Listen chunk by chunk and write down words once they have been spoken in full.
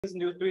is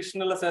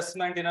nutritional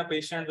assessment in a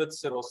patient with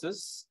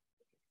cirrhosis.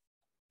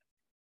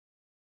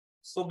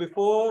 So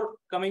before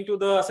coming to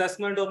the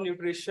assessment of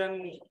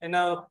nutrition in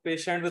a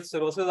patient with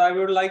cirrhosis, I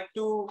would like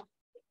to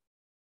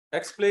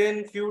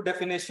explain few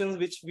definitions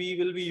which we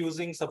will be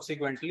using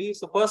subsequently.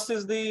 So first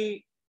is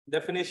the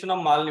definition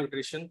of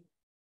malnutrition.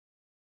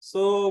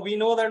 So we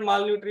know that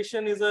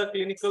malnutrition is a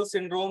clinical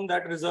syndrome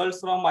that results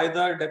from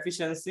either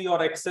deficiency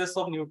or excess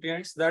of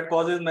nutrients that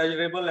causes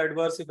measurable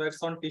adverse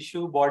effects on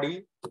tissue,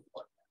 body,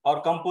 or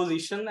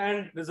composition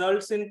and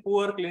results in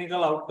poor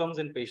clinical outcomes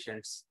in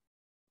patients.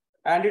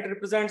 And it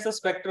represents a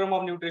spectrum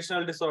of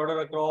nutritional disorder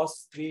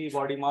across the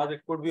body mass.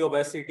 It could be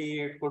obesity,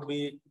 it could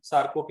be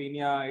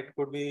sarcopenia, it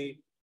could be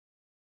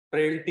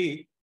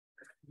frailty,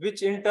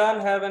 which in turn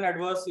have an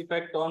adverse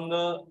effect on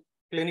the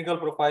clinical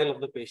profile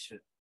of the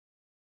patient.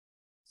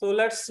 So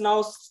let's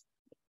now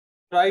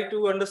try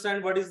to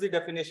understand what is the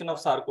definition of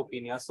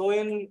sarcopenia. So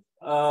in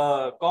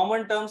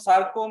common terms,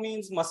 sarco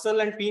means muscle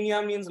and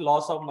penia means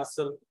loss of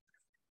muscle.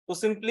 So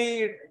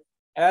simply,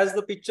 as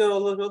the picture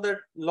also shows, that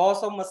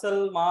loss of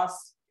muscle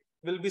mass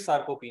will be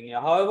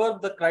sarcopenia. However,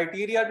 the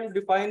criteria to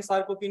define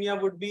sarcopenia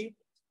would be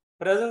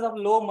presence of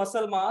low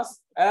muscle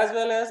mass as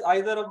well as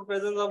either of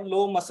presence of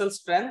low muscle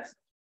strength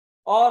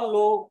or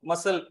low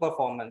muscle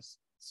performance.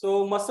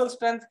 So muscle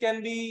strength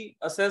can be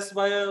assessed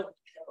by a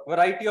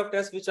variety of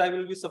tests, which I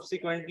will be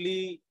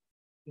subsequently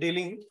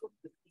dealing.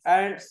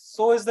 And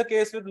so is the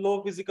case with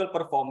low physical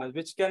performance,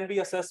 which can be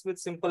assessed with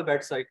simple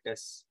bedside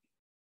tests.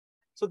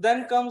 So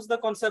then comes the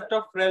concept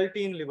of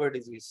frailty in liver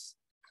disease.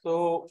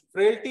 So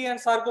frailty and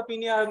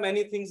sarcopenia have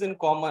many things in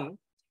common.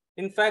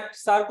 In fact,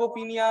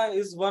 sarcopenia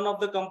is one of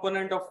the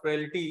component of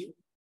frailty,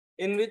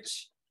 in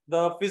which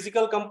the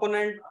physical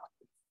component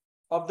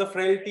of the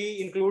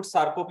frailty includes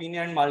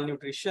sarcopenia and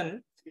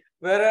malnutrition,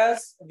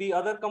 whereas the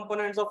other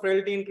components of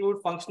frailty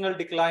include functional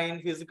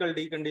decline, physical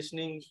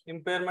deconditioning,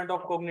 impairment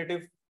of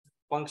cognitive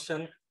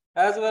function,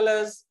 as well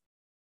as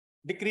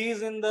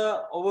decrease in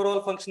the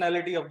overall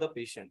functionality of the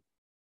patient.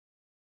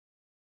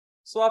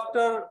 So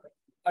after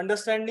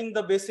understanding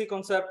the basic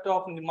concept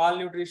of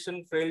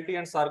malnutrition, frailty,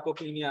 and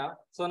sarcopenia,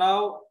 so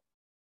now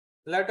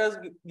let us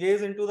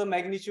gaze into the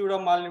magnitude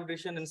of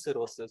malnutrition in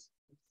cirrhosis.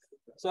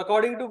 So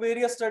according to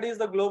various studies,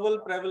 the global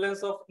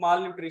prevalence of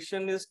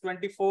malnutrition is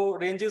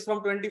ranges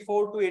from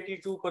 24 to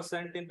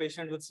 82% in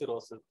patients with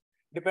cirrhosis,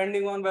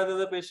 depending on whether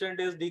the patient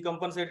is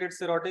decompensated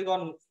cirrhotic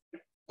or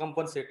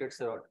compensated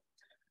cirrhotic.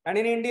 And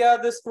in India,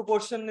 this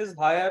proportion is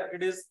higher.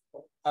 It is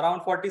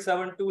around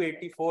 47 to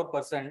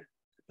 84%.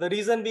 The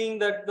reason being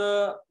that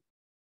the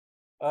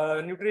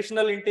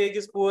nutritional intake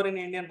is poor in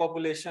Indian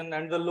population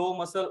and the low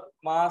muscle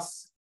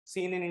mass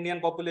seen in Indian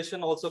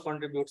population also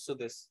contributes to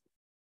this.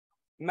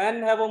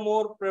 Men have a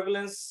more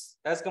prevalence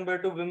as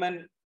compared to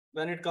women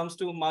when it comes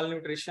to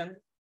malnutrition,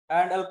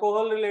 and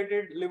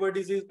alcohol-related liver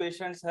disease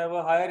patients have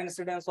a higher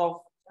incidence of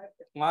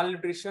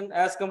malnutrition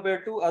as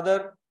compared to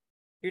other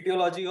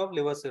etiology of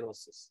liver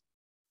cirrhosis.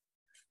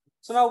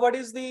 So now what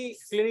is the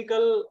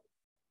clinical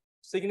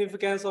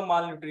significance of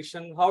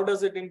malnutrition? How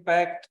does it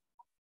impact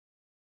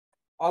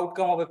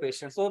outcome of a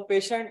patient? So a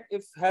patient,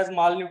 if has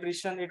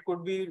malnutrition, it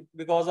could be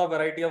because of a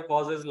variety of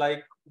causes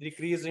like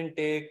decreased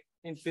intake,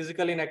 in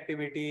physical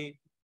inactivity,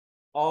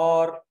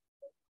 or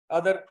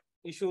other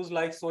issues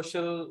like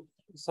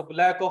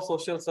lack of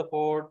social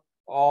support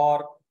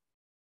or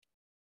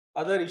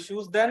other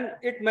issues. Then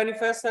it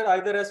manifests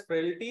either as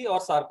frailty or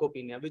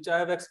sarcopenia, which I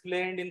have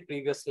explained in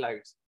previous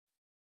slides.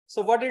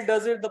 So what it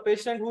does is the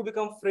patient who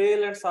become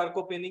frail and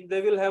sarcopenic,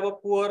 they will have a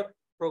poor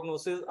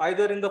prognosis,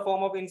 either in the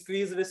form of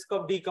increased risk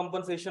of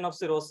decompensation of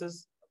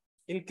cirrhosis,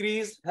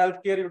 increased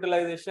healthcare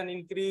utilization,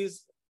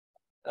 increased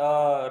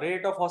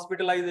rate of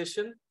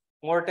hospitalization,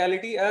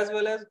 mortality, as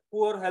well as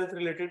poor health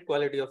related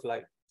quality of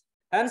life.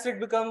 Hence, it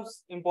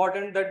becomes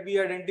important that we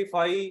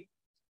identify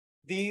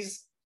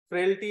these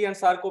frailty and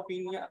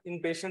sarcopenia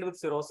in patients with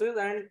cirrhosis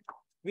and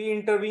we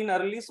intervene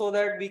early so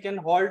that we can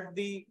halt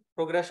the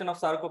progression of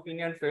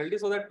sarcopenia and frailty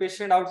so that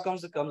patient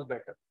outcomes becomes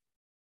better.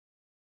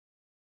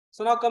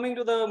 So now coming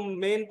to the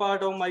main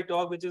part of my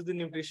talk, which is the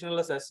nutritional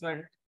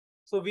assessment.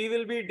 So we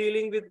will be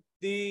dealing with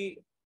the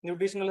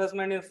nutritional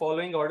assessment in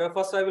following order.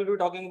 First, I will be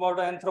talking about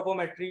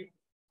anthropometry,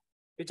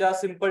 which are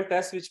simple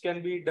tests which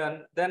can be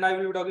done. Then I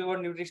will be talking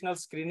about nutritional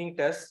screening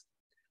tests,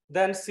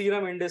 then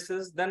serum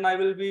indices. Then I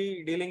will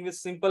be dealing with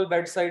simple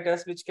bedside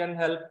tests, which can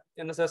help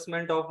in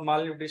assessment of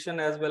malnutrition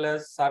as well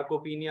as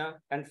sarcopenia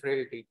and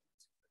frailty.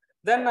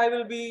 Then I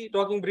will be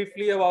talking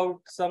briefly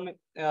about some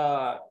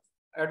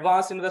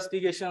advanced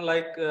investigation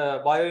like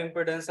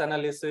bioimpedance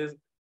analysis,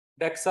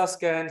 DEXA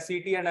scan,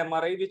 CT and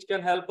MRI, which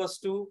can help us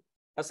to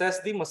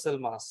assess the muscle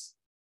mass.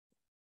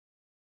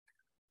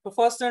 So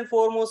first and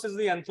foremost is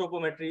the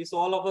anthropometry. So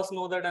all of us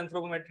know that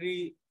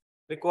anthropometry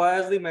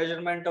requires the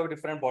measurement of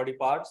different body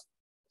parts.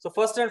 So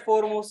first and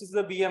foremost is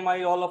the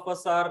BMI. All of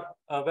us are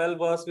well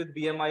versed with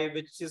BMI,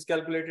 which is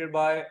calculated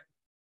by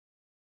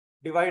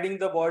dividing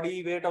the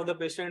body weight of the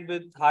patient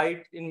with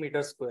height in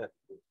meters square.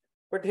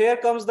 But here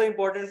comes the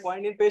important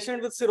point. In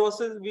patient with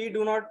cirrhosis, we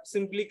do not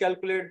simply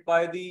calculate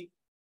by the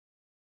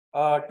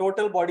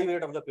total body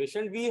weight of the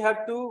patient, we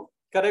have to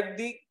correct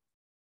the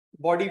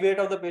body weight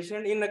of the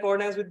patient in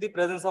accordance with the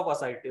presence of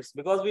ascites,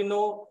 because we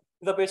know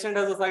if the patient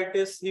has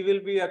ascites, he will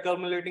be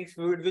accumulating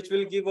fluid, which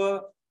will give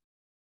a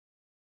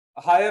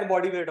higher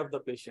body weight of the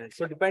patient.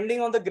 So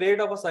depending on the grade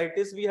of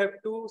ascites, we have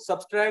to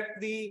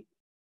subtract the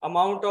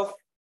amount of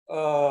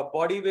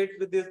body weight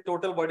with this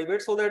total body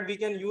weight, so that we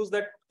can use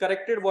that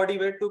corrected body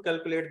weight to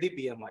calculate the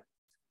BMI.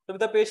 So if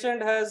the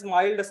patient has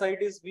mild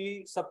ascites,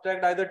 we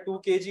subtract either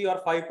 2 kg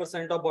or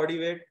 5% of body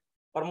weight.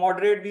 For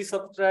moderate, we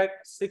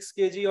subtract 6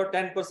 kg or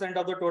 10%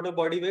 of the total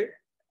body weight.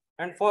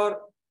 And for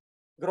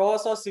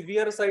gross or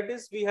severe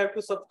ascites, we have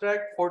to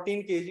subtract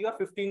 14 kg or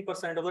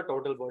 15% of the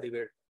total body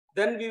weight.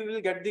 Then we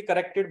will get the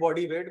corrected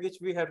body weight, which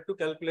we have to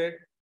calculate,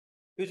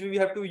 which we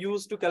have to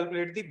use to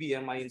calculate the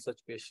BMI in such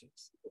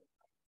patients.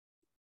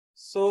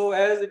 So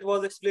as it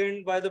was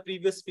explained by the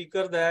previous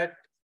speaker, that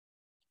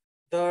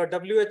the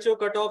WHO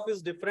cutoff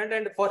is different,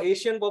 and for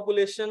Asian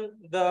population,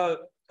 the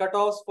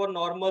cutoffs for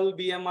normal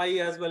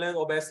BMI as well as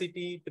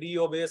obesity,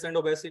 pre-obese and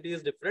obesity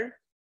is different.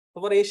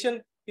 So for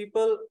Asian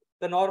people,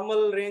 the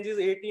normal range is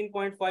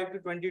 18.5 to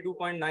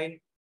 22.9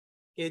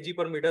 kg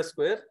per meter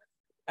square.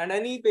 And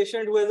any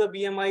patient who has a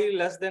BMI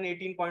less than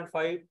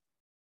 18.5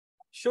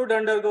 should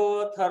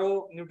undergo a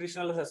thorough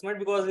nutritional assessment,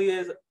 because he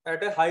is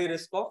at a high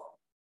risk of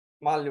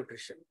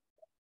malnutrition.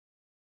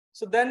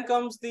 So then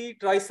comes the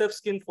triceps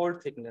skin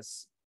fold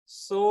thickness.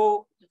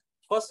 So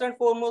first and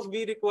foremost,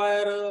 we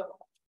require a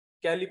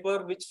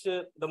caliper, which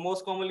the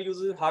most commonly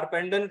used is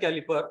Harpenden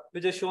caliper,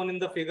 which is shown in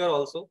the figure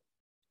also.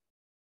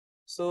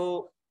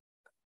 So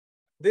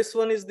this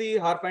one is the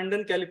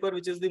Harpenden caliper,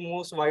 which is the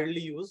most widely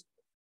used.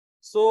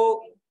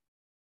 So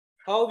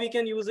how we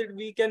can use it?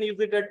 We can use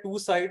it at two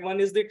sides.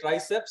 One is the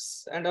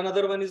triceps and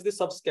another one is the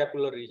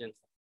subscapular region.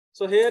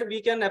 So here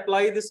we can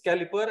apply this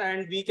caliper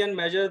and we can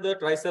measure the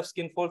triceps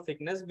skin fold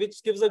thickness,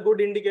 which gives a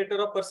good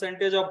indicator of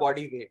percentage of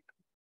body weight.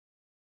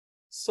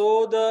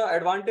 So the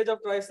advantage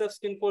of triceps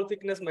skin fold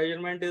thickness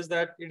measurement is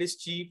that it is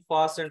cheap,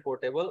 fast and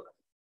portable.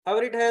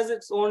 However, it has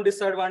its own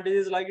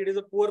disadvantages, like it is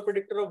a poor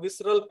predictor of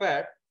visceral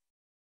fat.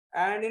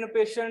 And in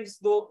patients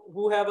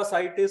who have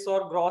ascites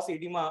or gross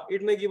edema,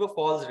 it may give a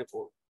false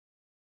report.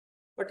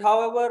 But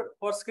however,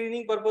 for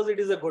screening purpose, it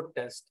is a good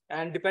test.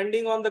 And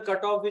depending on the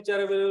cutoff which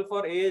are available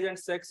for age and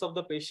sex of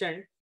the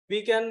patient,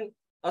 we can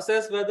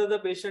assess whether the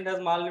patient has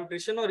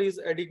malnutrition or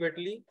is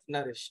adequately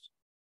nourished.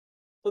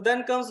 So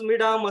then comes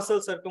mid-arm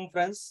muscle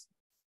circumference.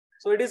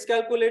 So it is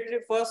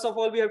calculated, first of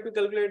all, we have to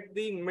calculate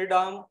the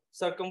mid-arm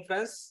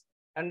circumference.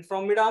 And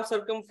from mid-arm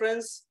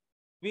circumference,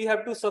 we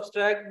have to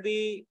subtract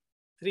the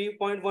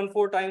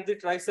 3.14 times the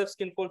triceps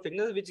skin fold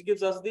thickness, which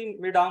gives us the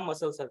mid-arm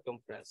muscle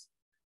circumference.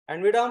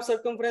 And mid-arm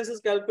circumference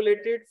is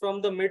calculated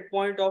from the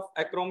midpoint of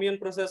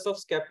acromion process of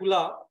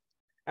scapula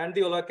and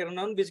the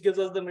olecranon, which gives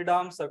us the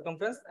mid-arm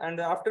circumference. And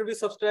after we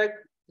subtract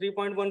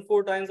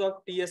 3.14 times of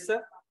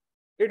TSF,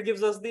 it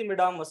gives us the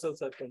mid-arm muscle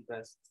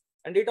circumference.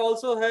 And it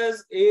also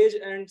has age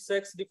and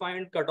sex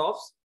defined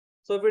cutoffs.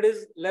 So if it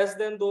is less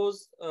than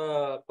those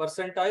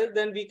percentiles,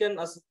 then we can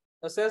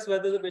assess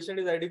whether the patient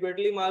is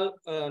adequately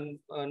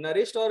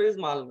nourished or is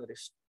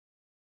malnourished.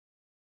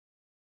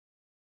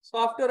 So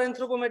after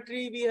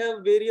anthropometry, we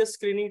have various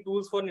screening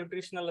tools for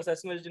nutritional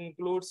assessment, which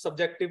includes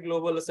subjective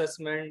global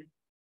assessment,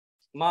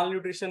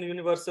 malnutrition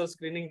universal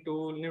screening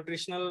tool,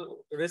 nutritional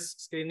risk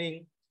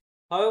screening.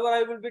 However,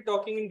 I will be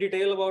talking in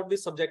detail about the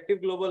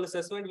subjective global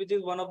assessment, which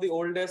is one of the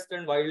oldest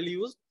and widely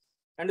used.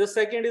 And the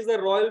second is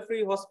the Royal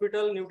Free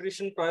Hospital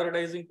nutrition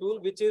prioritizing tool,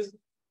 which is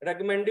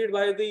recommended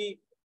by the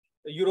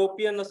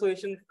European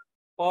Association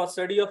for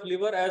Study of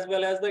Liver as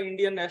well as the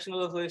Indian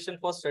National Association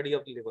for Study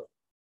of Liver.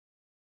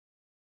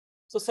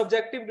 So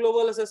subjective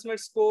global assessment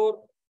score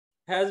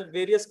has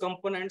various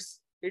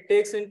components. It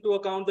takes into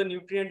account the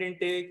nutrient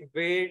intake,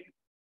 weight,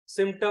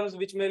 symptoms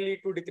which may lead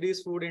to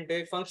decreased food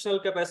intake, functional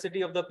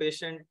capacity of the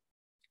patient,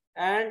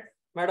 and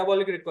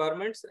metabolic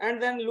requirements,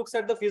 and then looks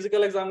at the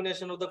physical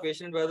examination of the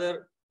patient,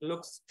 whether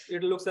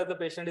it looks at the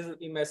patient is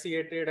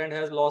emaciated and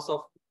has loss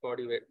of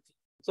body weight.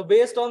 So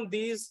based on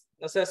these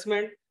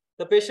assessment,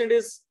 the patient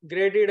is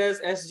graded as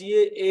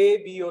SGA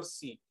A, B, or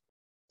C.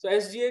 So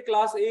SGA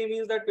class A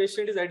means that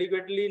patient is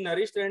adequately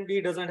nourished and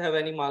he doesn't have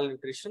any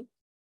malnutrition.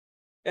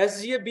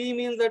 SGA B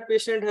means that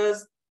patient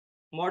has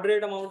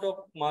moderate amount of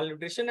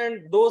malnutrition,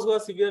 and those who are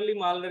severely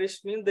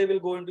malnourished means they will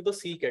go into the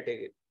C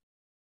category.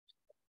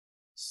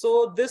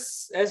 So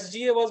this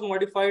SGA was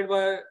modified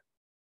by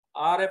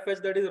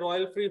RFH, that is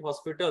Royal Free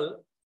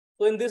Hospital.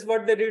 So in this,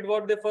 what they did,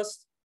 they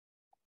first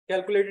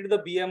calculated the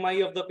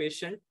BMI of the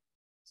patient.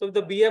 So if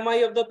the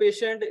BMI of the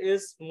patient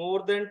is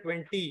more than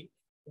 20,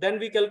 then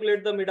we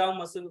calculate the mid-arm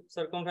muscle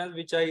circumference,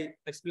 which I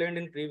explained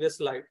in previous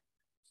slide.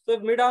 So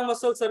if mid-arm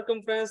muscle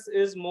circumference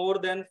is more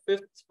than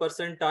 5th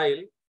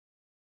percentile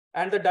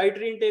and the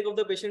dietary intake of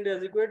the patient is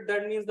adequate,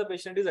 that means the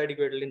patient is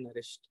adequately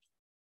nourished.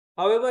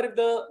 However, if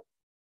the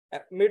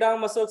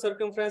mid-arm muscle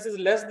circumference is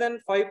less than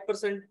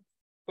 5%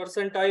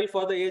 percentile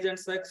for the age and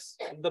sex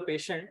of the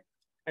patient,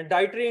 and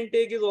dietary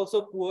intake is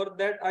also poor,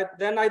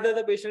 then either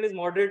the patient is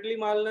moderately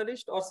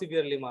malnourished or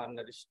severely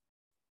malnourished.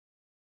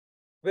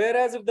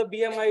 Whereas if the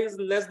BMI is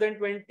less than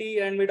 20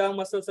 and mid-arm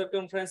muscle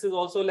circumference is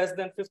also less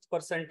than 5th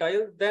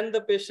percentile, then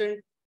the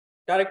patient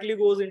directly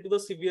goes into the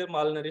severe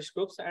malnourished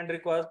groups and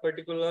requires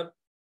particular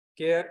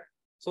care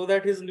so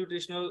that his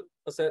nutritional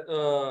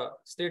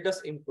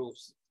status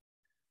improves.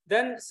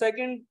 Then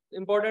second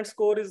important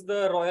score is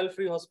the Royal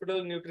Free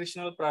Hospital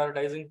nutritional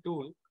prioritizing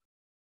tool.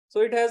 So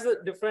it has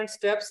different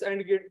steps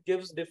and it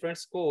gives different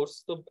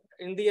scores. So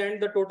in the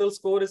end, the total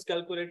score is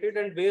calculated,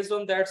 and based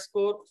on that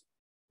score,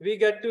 we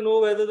get to know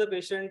whether the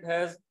patient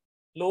has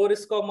low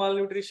risk of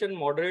malnutrition,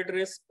 moderate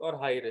risk, or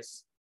high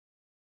risk.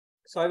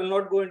 So I will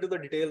not go into the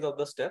details of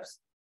the steps.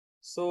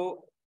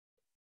 So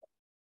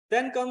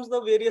then comes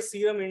the various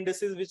serum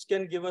indices, which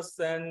can give us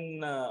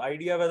an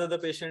idea whether the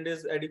patient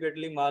is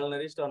adequately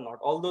malnourished or not,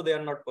 although they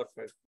are not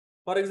perfect.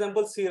 For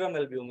example, serum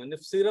albumin.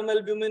 If serum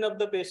albumin of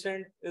the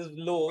patient is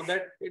low,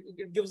 that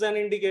it gives an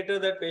indicator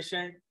that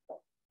patient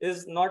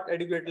is not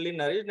adequately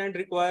nourished and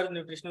requires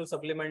nutritional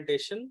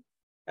supplementation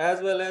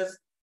as well as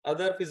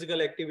other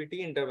physical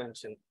activity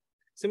intervention.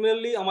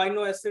 Similarly,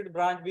 amino acid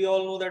branch, we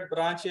all know that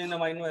branch chain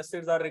amino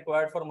acids are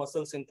required for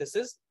muscle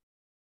synthesis.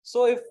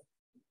 So if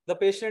the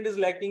patient is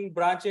lacking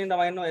branch chain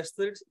amino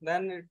acids,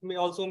 then it may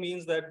also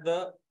means that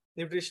the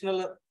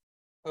nutritional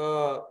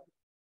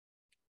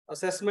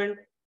assessment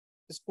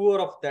is poor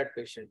of that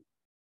patient.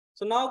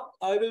 So now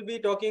I will be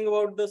talking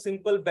about the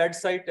simple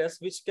bedside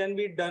test, which can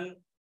be done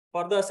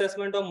for the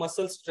assessment of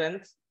muscle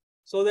strength,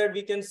 so that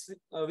we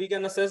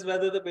can assess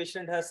whether the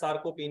patient has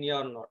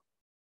sarcopenia or not.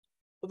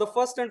 So the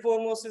first and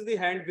foremost is the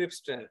hand grip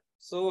strength.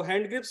 So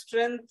hand grip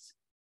strength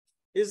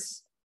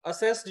is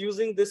assessed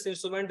using this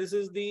instrument. This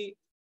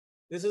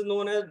is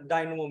known as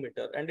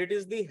dynamometer, and it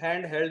is the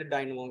handheld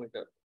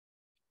dynamometer.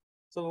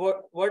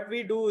 So what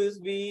we do is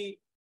we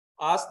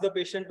ask the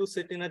patient to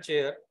sit in a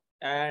chair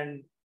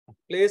and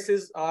place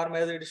his arm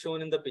as it is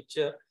shown in the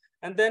picture.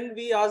 And then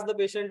we ask the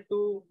patient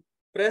to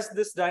press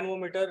this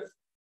dynamometer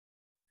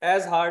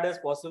as hard as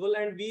possible.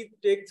 And we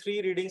take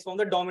 3 readings from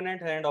the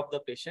dominant hand of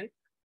the patient.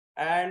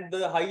 And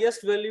the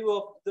highest value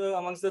of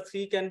amongst the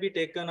 3 can be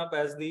taken up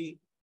as the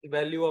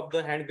value of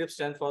the hand grip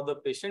strength for the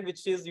patient,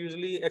 which is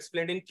usually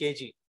explained in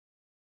kg.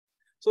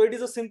 So it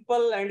is a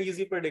simple and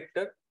easy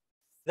predictor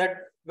that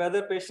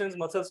whether patient's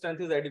muscle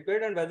strength is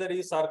adequate and whether he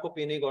is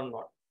sarcopenic or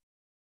not.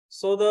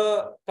 So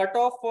the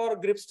cutoff for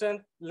grip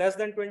strength less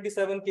than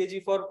 27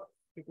 kg for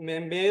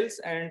males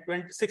and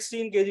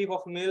 16 kg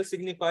for females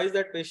signifies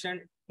that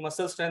patient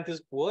muscle strength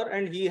is poor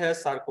and he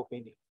has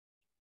sarcopenia.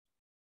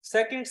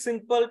 Second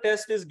simple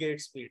test is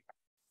gait speed.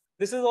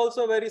 This is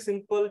also a very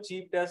simple,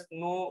 cheap test.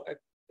 No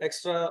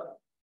extra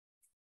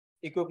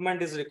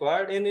equipment is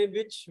required, in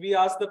which we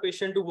ask the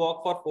patient to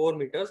walk for 4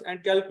 meters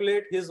and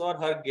calculate his or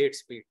her gait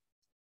speed.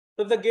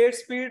 So if the gait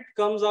speed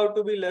comes out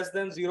to be less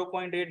than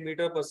 0.8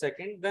 meter per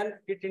second, then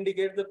it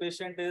indicates the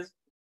patient is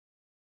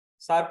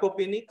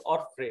sarcopenic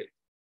or frail.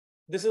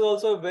 This is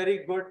also a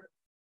very good,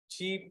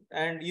 cheap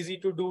and easy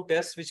to do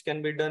test which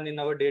can be done in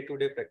our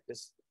day-to-day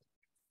practice.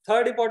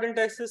 Third important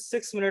test is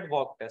 6-minute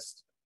walk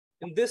test.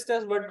 In this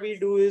test, what we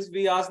do is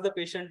we ask the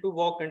patient to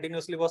walk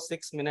continuously for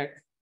 6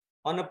 minutes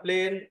on a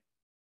plain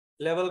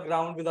level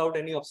ground without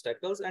any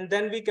obstacles, and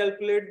then we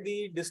calculate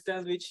the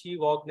distance which he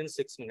walked in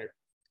 6 minutes.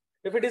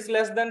 If it is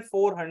less than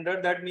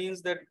 400, that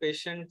means that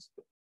patient's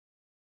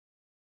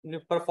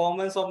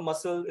performance of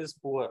muscle is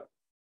poor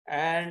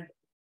and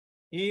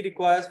he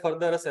requires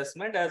further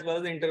assessment as well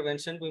as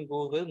intervention to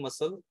improve his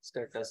muscle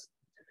status.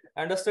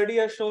 And a study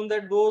has shown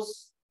that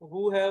those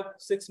who have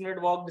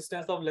 6-minute walk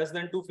distance of less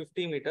than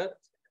 250 meters,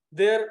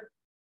 their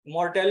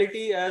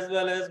mortality as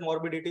well as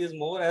morbidity is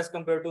more as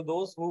compared to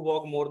those who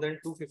walk more than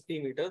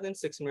 250 meters in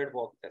 6-minute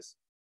walk test.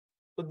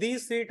 So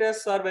these 3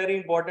 tests are very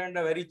important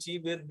and very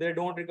cheap. They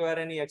don't require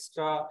any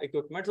extra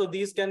equipment. So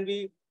these can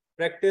be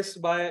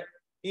practiced by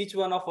each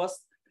one of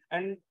us.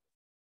 And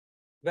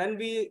when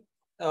we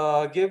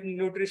give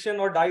nutrition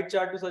or diet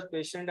chart to such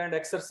patient and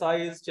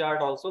exercise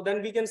chart also,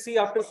 then we can see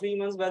after 3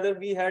 months whether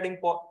we had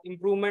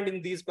improvement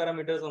in these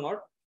parameters or not.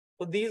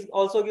 So these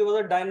also give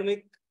us a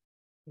dynamic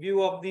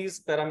view of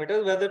these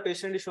parameters, whether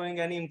patient is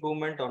showing any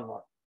improvement or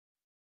not.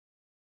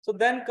 So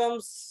then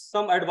comes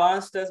some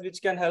advanced tests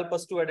which can help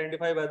us to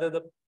identify whether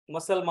the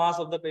muscle mass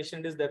of the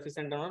patient is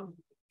deficient or not.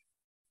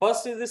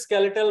 First is the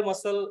skeletal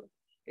muscle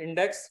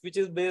index, which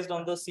is based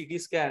on the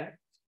CT scan.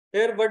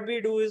 Here what we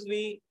do is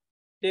we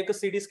take a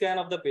CT scan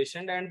of the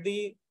patient, and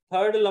the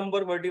third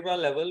lumbar vertebra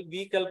level,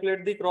 we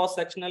calculate the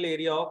cross-sectional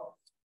area of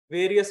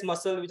various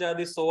muscles, which are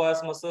the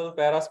psoas muscle,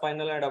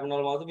 paraspinal and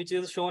abdominal muscle, which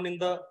is shown in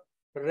the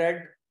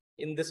red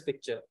in this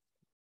picture.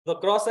 The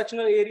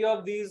cross-sectional area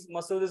of these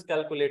muscles is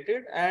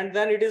calculated, and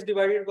then it is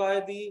divided by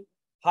the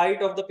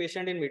height of the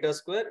patient in meter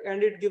square,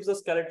 and it gives a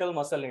skeletal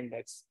muscle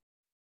index.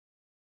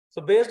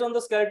 So based on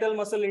the skeletal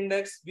muscle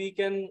index, we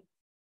can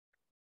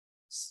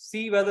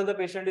see whether the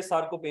patient is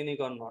sarcopenic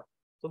or not.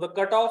 So the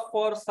cutoff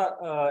for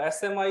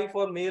SMI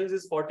for males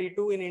is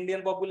 42 in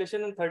Indian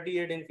population and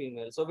 38 in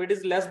females. So if it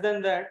is less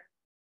than that,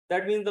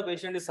 that means the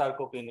patient is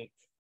sarcopenic.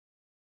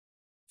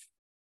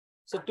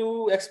 So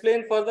to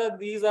explain further,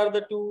 these are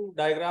the 2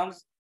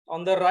 diagrams.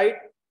 On the right,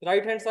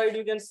 right hand side,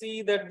 you can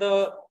see that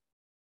the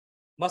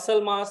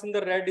muscle mass in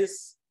the red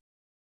is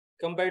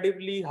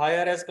comparatively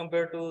higher as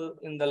compared to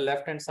in the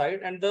left hand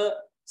side, and the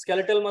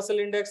skeletal muscle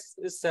index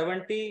is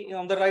 70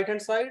 on the right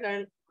hand side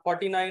and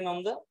 49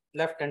 on the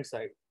left hand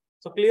side.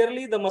 So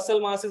clearly the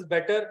muscle mass is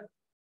better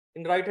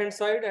in right hand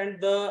side, and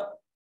the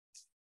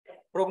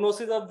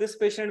prognosis of this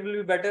patient will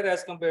be better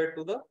as compared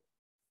to the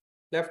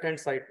left hand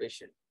side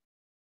patient.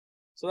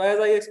 So as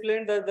I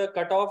explained, that the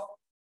cutoff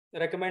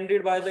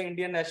recommended by the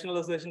Indian National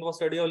Association for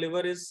Study of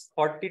Liver is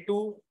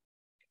 42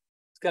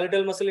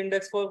 skeletal muscle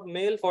index for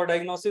male for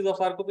diagnosis of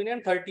sarcopenia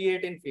and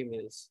 38 in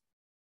females.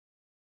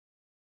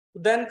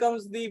 Then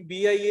comes the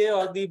BIA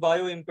or the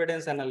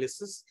bioimpedance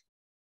analysis.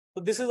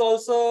 So this is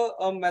also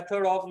a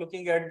method of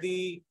looking at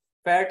the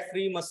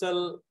fat-free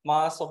muscle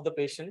mass of the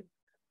patient.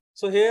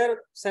 So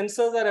here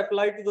sensors are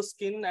applied to the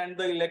skin and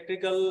the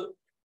electrical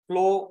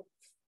flow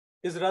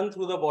is run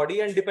through the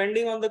body, and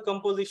depending on the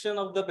composition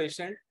of the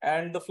patient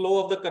and the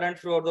flow of the current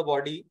throughout the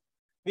body,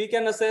 we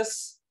can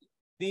assess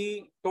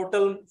the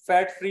total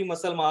fat-free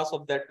muscle mass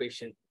of that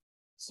patient.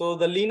 So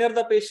the leaner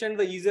the patient,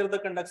 the easier the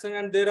conduction,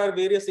 and there are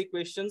various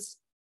equations.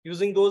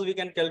 Using those, we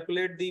can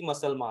calculate the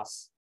muscle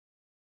mass.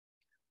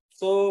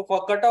 So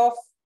for cutoff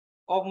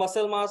of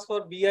muscle mass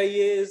for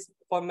BIA is,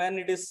 for men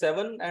it is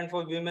 7 and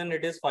for women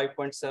it is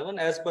 5.7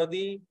 as per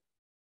the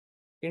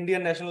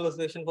Indian National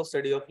Association for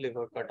Study of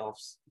Liver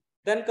cutoffs.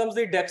 Then comes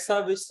the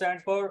DEXA, which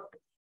stands for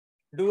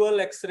dual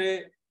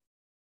X-ray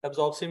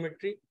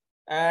absorptiometry.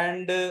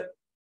 And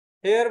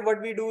here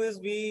what we do is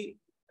we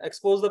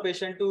expose the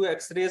patient to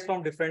X-rays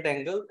from different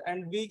angles,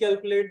 and we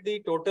calculate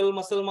the total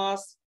muscle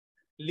mass,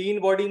 lean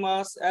body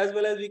mass, as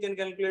well as we can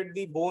calculate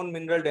the bone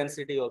mineral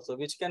density also,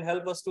 which can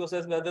help us to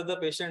assess whether the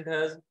patient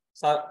has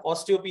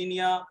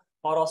osteopenia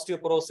or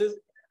osteoporosis,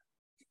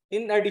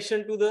 in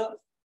addition to the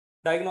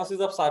diagnosis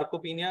of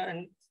sarcopenia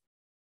and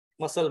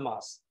muscle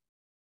mass.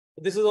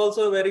 This is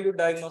also a very good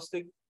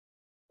diagnostic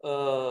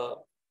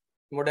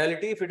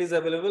modality. If it is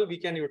available, we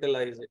can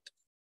utilize it.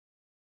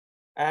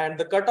 And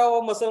the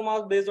cutoff of muscle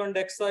mass based on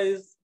DEXA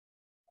is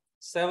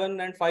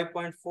 7 and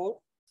 5.4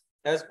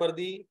 as per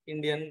the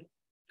Indian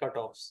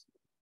cutoffs.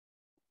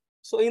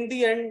 So in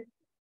the end,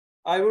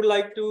 I would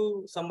like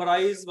to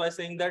summarize by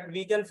saying that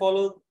we can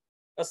follow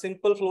a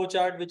simple flow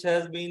chart which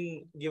has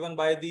been given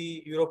by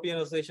the European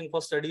Association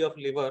for Study of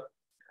Liver,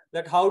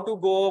 that how to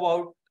go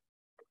about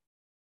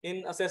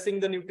in assessing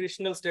the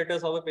nutritional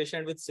status of a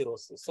patient with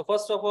cirrhosis. So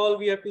first of all,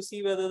 we have to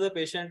see whether the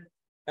patient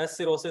has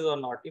cirrhosis or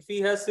not. If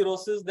he has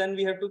cirrhosis, then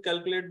we have to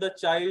calculate the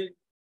child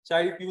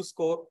Q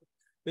score,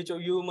 which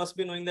you must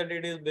be knowing that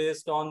it is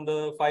based on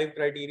the 5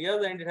 criteria,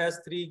 and it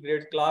has 3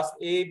 grades, class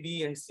A,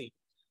 B, and C.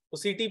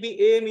 So CTP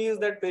A means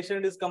that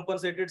patient is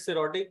compensated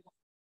cirrhotic.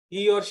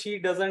 He or she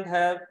doesn't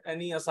have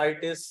any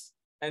ascites,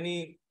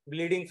 any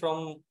bleeding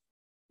from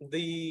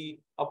the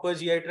upper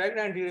GI tract,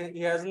 and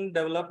he hasn't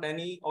developed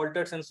any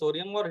altered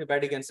sensorium or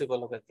hepatic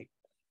encephalopathy.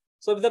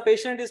 So if the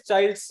patient is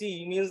child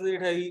C, means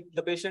that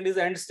the patient is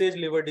end-stage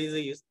liver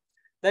disease,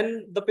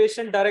 then the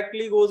patient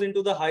directly goes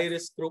into the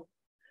high-risk group,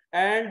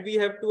 and we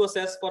have to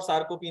assess for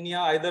sarcopenia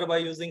either by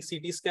using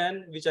CT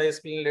scan, which I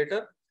explain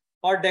later,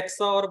 or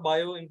DEXA or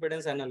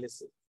bioimpedance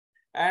analysis.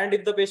 And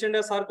if the patient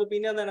has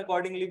sarcopenia, then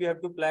accordingly we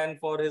have to plan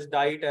for his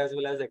diet as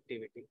well as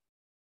activity.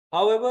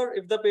 However,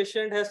 if the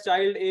patient has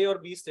child A or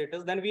B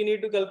status, then we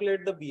need to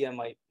calculate the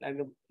BMI.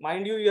 And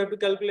mind you, you have to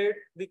calculate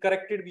the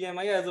corrected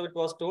BMI, as it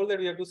was told that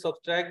we have to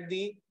subtract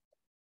the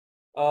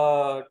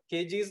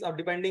kgs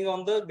depending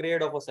on the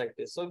grade of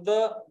ascites. So if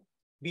the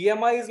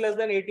BMI is less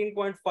than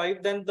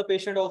 18.5, then the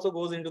patient also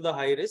goes into the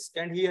high risk,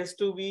 and he has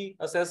to be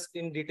assessed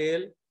in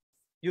detail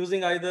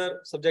using either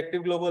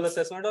subjective global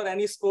assessment or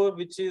any score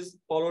which is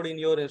followed in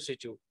your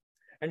institute.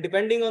 And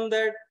depending on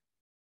that,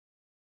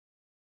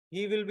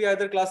 he will be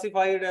either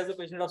classified as a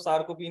patient of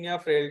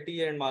sarcopenia,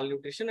 frailty, and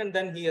malnutrition, and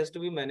then he has to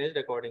be managed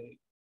accordingly.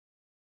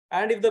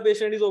 And if the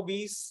patient is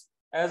obese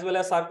as well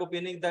as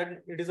sarcopenic,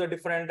 then it is a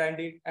different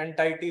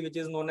entity which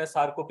is known as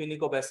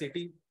sarcopenic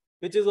obesity,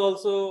 which is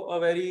also a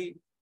very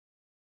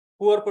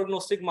poor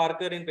prognostic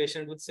marker in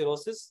patients with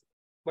cirrhosis.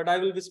 But I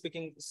will be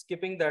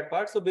skipping that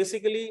part. So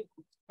basically,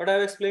 what I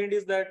have explained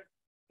is that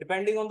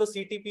depending on the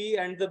CTP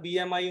and the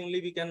BMI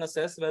only, we can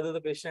assess whether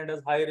the patient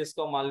has high risk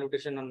of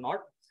malnutrition or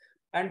not.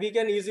 And we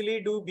can easily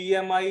do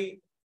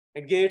BMI,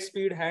 gait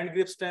speed, hand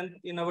grip strength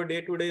in our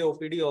day-to-day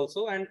OPD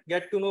also, and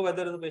get to know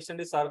whether the patient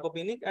is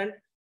sarcopenic and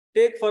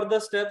take further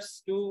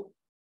steps to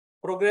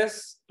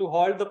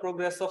halt the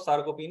progress of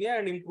sarcopenia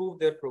and improve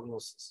their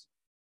prognosis.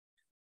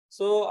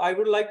 So I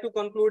would like to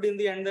conclude in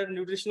the end that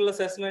nutritional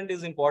assessment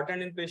is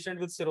important in patients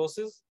with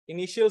cirrhosis.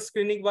 Initial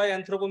screening by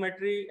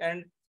anthropometry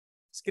and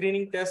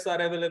screening tests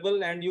are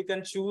available, and you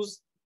can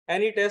choose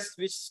any test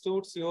which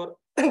suits your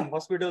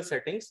hospital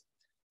settings.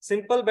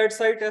 Simple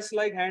bedside tests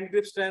like hand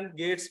grip strength,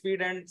 gait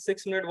speed, and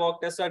 6-minute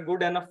walk tests are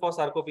good enough for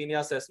sarcopenia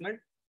assessment.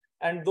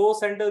 And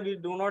those centers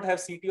which do not have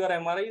CT or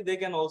MRI, they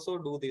can also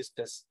do these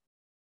tests.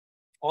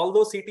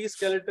 Although CT-based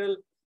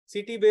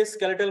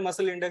skeletal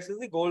muscle index is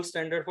the gold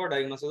standard for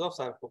diagnosis of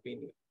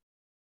sarcopenia.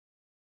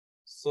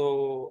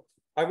 So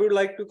I would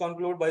like to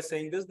conclude by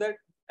saying this, that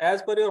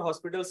as per your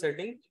hospital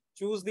setting,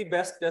 choose the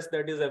best test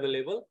that is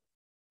available.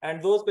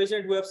 And those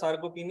patients who have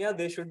sarcopenia,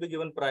 they should be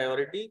given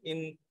priority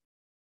in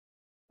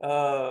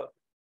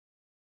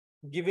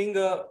giving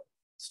a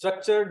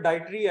structured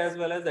dietary as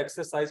well as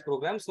exercise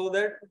program so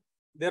that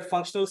their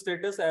functional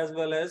status as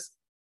well as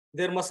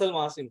their muscle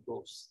mass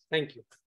improves. Thank you.